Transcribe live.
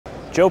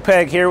Joe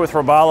Pegg here with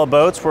ROBALO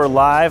Boats. We're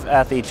live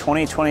at the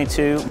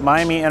 2022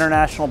 Miami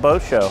International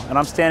Boat Show, and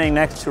I'm standing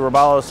next to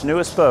ROBALO's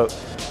newest boat,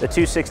 the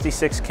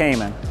 266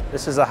 Cayman.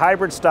 This is a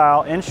hybrid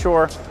style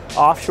inshore,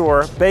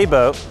 offshore bay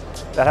boat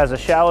that has a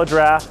shallow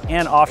draft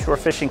and offshore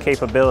fishing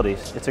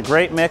capabilities. It's a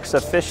great mix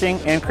of fishing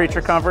and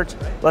creature comforts.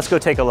 Let's go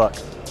take a look.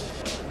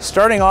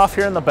 Starting off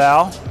here in the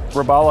bow,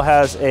 ROBALO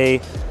has a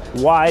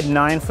wide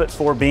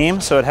 9'4" beam,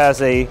 so it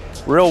has a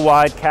real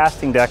wide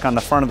casting deck on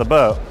the front of the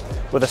boat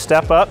with a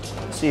step up.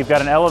 So you've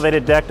got an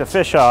elevated deck to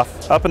fish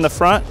off. Up in the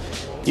front,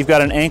 you've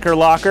got an anchor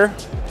locker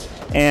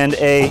and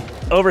a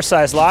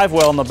oversized live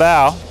well in the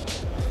bow,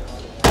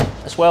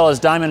 as well as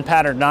diamond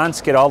patterned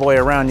non-skid all the way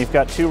around. You've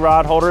got two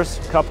rod holders,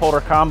 cup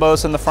holder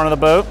combos in the front of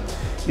the boat.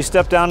 You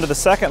step down to the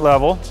second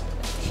level.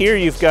 Here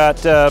you've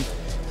got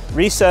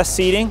recessed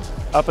seating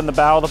up in the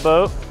bow of the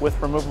boat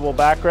with removable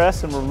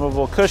backrests and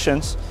removable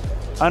cushions.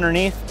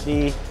 Underneath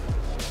the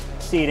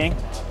seating,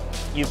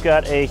 you've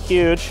got a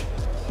huge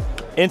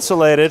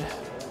insulated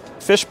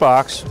fish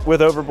box with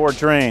overboard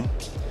drain.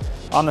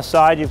 On the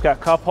side, you've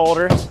got cup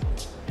holders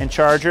and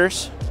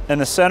chargers. In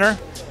the center,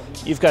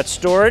 you've got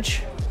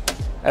storage,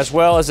 as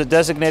well as a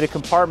designated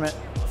compartment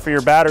for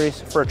your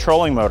batteries for a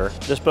trolling motor.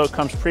 This boat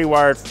comes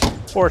pre-wired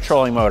for a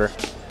trolling motor.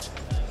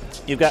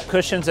 You've got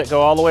cushions that go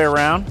all the way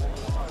around,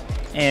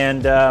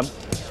 and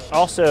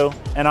also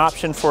an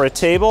option for a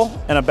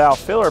table and a bow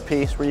filler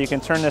piece where you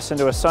can turn this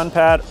into a sun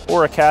pad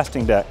or a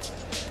casting deck.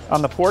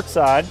 On the port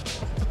side,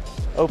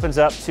 opens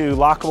up to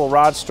lockable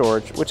rod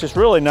storage, which is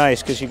really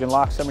nice because you can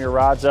lock some of your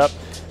rods up.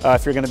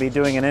 If you're going to be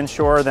doing an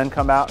inshore, then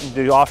come out and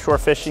do offshore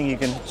fishing, you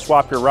can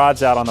swap your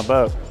rods out on the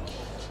boat.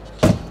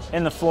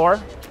 In the floor,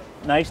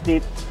 nice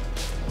deep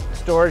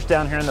storage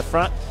down here in the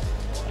front.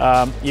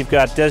 You've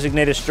got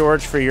designated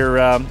storage for your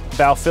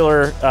bow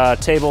filler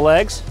table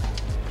legs.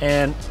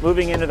 And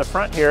moving into the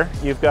front here,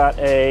 you've got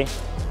a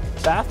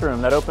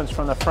bathroom that opens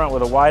from the front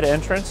with a wide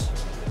entrance.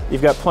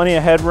 You've got plenty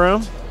of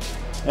headroom.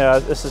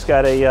 This has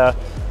got a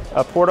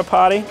porta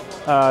potty,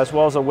 as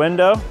well as a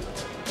window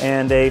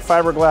and a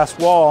fiberglass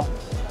wall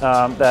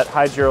that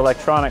hides your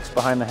electronics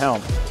behind the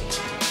helm.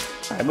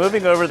 Right,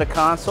 moving over to the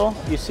console,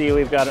 you see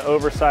we've got an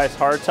oversized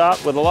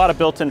hardtop with a lot of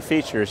built-in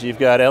features. You've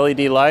got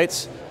LED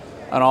lights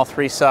on all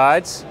three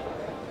sides,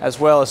 as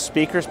well as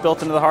speakers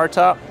built into the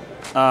hardtop.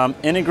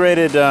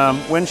 Integrated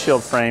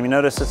windshield frame. You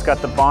notice it's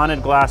got the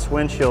bonded glass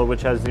windshield,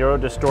 which has zero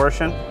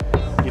distortion.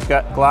 You've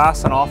got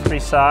glass on all three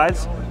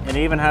sides, and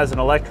it even has an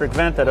electric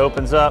vent that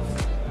opens up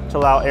to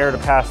allow air to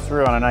pass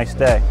through on a nice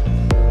day.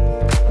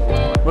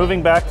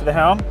 Moving back to the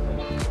helm,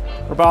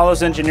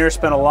 ROBALO's engineers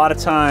spent a lot of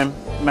time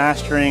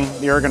mastering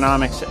the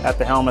ergonomics at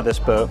the helm of this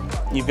boat.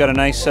 You've got a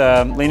nice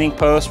leaning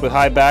post with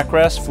high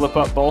backrest,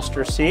 flip-up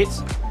bolster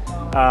seats.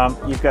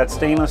 You've got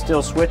stainless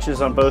steel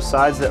switches on both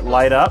sides that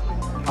light up.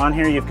 On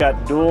here you've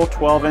got dual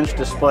 12-inch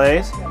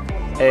displays,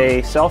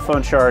 a cell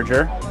phone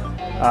charger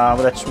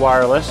that's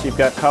wireless. You've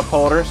got cup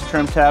holders,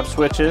 trim tab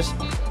switches,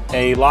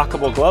 a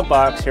lockable glove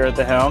box here at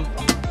the helm,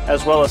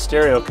 as well as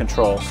stereo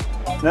controls.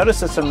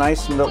 Notice it's a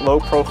nice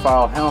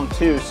low-profile helm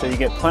too, so you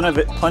get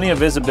plenty of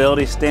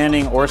visibility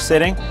standing or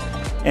sitting,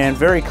 and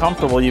very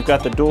comfortable. You've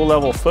got the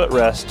dual-level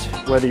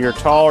footrest. Whether you're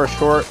tall or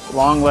short,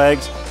 long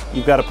legs,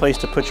 you've got a place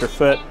to put your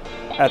foot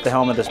at the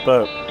helm of this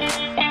boat.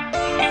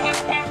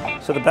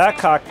 So the back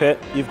cockpit,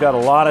 you've got a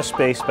lot of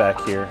space back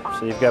here.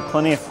 So you've got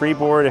plenty of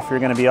freeboard if you're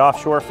going to be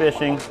offshore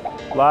fishing,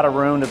 a lot of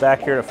room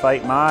back here to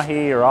fight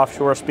mahi or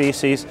offshore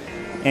species,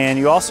 and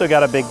you also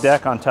got a big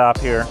deck on top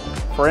here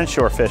for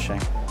inshore fishing.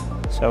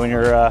 So when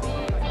you're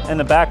in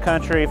the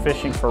backcountry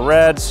fishing for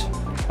reds,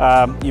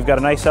 you've got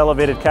a nice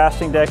elevated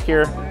casting deck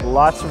here,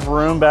 lots of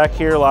room back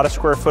here, a lot of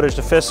square footage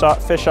to fish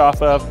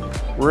off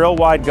of, real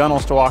wide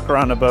gunnels to walk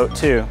around the boat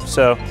too.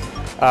 So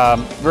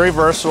very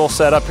versatile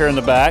setup here in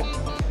the back.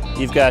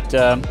 You've got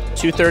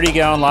two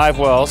 30-gallon live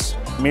wells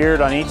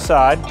mirrored on each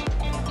side.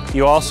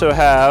 You also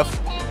have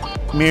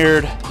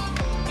mirrored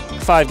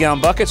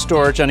 5-gallon bucket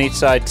storage on each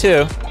side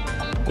too,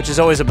 which is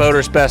always a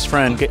boater's best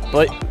friend.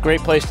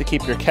 Great place to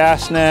keep your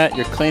cast net,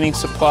 your cleaning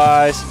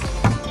supplies,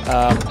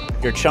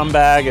 your chum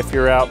bag if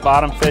you're out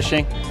bottom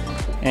fishing.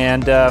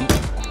 And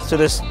so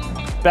this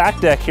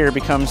back deck here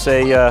becomes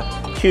a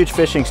huge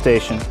fishing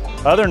station.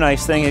 Other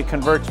nice thing, it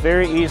converts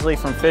very easily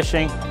from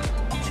fishing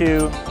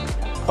to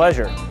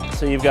pleasure.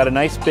 So you've got a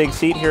nice big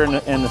seat here in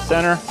the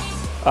center.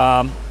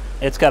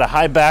 It's got a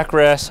high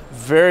backrest,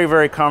 very,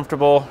 very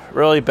comfortable,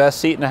 really best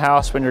seat in the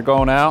house when you're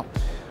going out.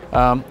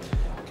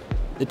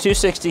 The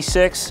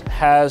 266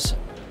 has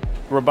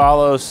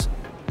ROBALO's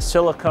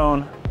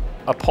silicone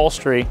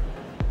upholstery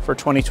for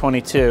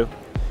 2022.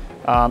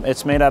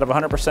 It's made out of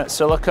 100%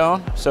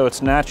 silicone, so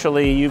it's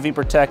naturally UV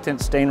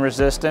protectant, stain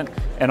resistant,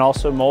 and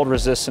also mold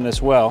resistant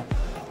as well.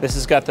 This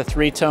has got the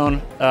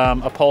 3-tone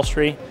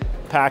upholstery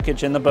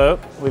package in the boat.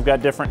 We've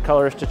got different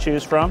colors to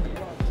choose from.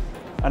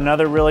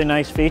 Another really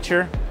nice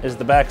feature is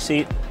the back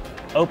seat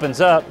opens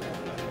up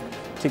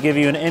to give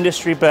you an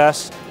industry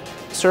best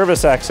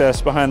service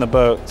access behind the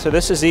boat. So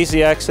this is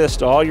easy access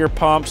to all your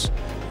pumps,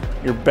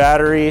 your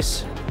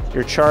batteries,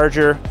 your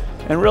charger,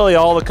 and really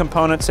all the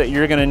components that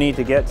you're going to need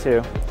to get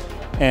to,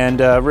 and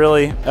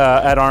really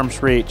at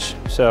arm's reach.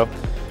 So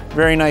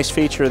very nice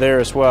feature there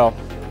as well.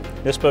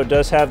 This boat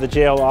does have the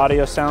JL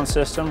audio sound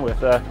system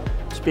with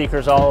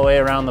speakers all the way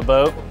around the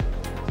boat.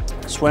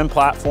 Swim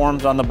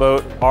platforms on the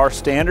boat are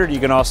standard. You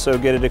can also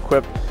get it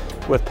equipped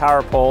with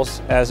power poles,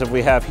 as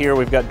we have here.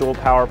 We've got dual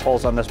power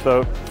poles on this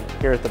boat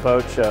here at the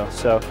boat show.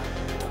 So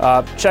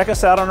check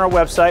us out on our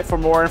website for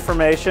more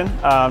information.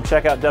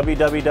 Check out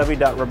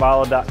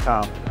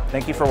www.robalo.com.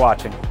 Thank you for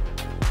watching.